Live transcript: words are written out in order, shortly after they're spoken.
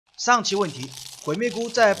上期问题：毁灭菇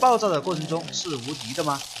在爆炸的过程中是无敌的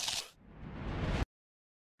吗？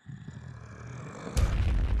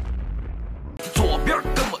左边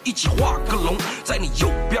跟我一起画个龙，在你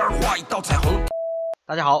右边画一道彩虹。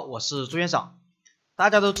大家好，我是朱先生。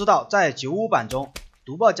大家都知道，在95版中，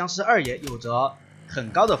读报僵尸二爷有着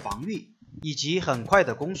很高的防御以及很快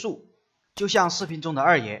的攻速，就像视频中的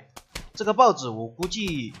二爷。这个报纸我估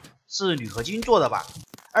计是铝合金做的吧。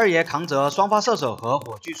二爷扛着双发射手和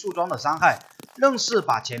火炬树桩的伤害，愣是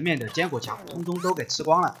把前面的坚果墙通通都给吃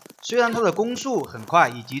光了。虽然他的攻速很快，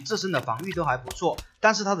以及自身的防御都还不错，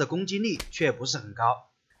但是他的攻击力却不是很高。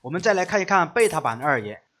我们再来看一看贝塔版的二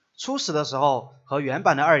爷，初始的时候和原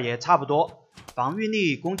版的二爷差不多，防御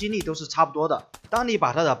力、攻击力都是差不多的。当你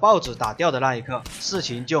把他的报纸打掉的那一刻，事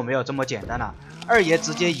情就没有这么简单了。二爷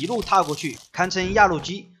直接一路踏过去，堪称压路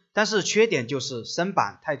机，但是缺点就是身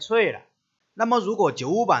板太脆了。那么如果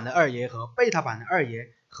95版的二爷和贝塔版的二爷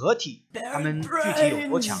合体，他们具体有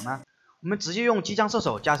多强呢？我们直接用机枪射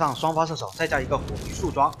手加上双发射手，再加一个火炬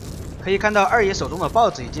树桩，可以看到二爷手中的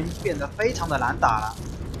报纸已经变得非常的难打了。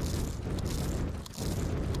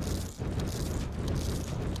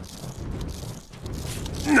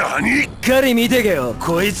何？しっかり見てけよ。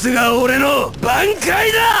こいつが俺の挽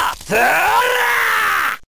回だ。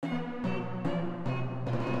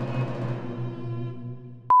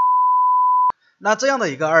那这样的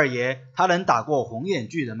一个二爷，他能打过红眼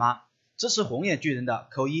巨人吗？支持红眼巨人的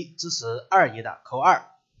扣1，支持二爷的扣2。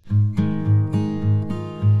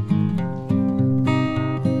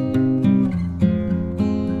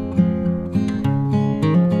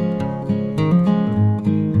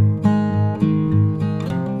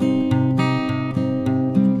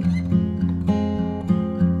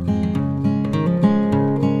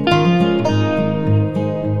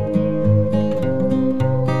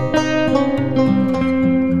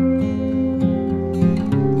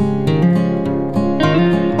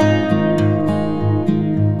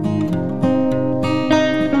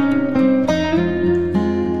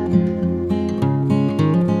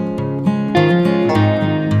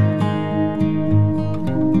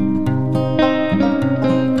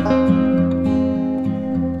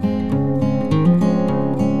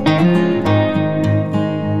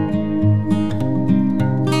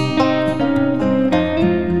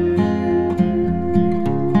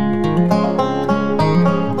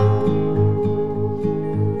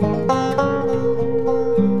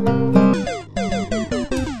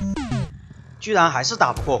居然还是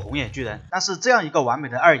打不过红眼巨人，但是这样一个完美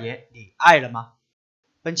的二爷，你爱了吗？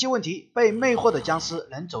本期问题：被魅惑的僵尸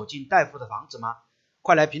能走进戴夫的房子吗？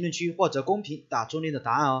快来评论区或者公屏打出你的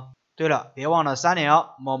答案哦。对了，别忘了3连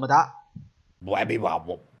哦，么么哒。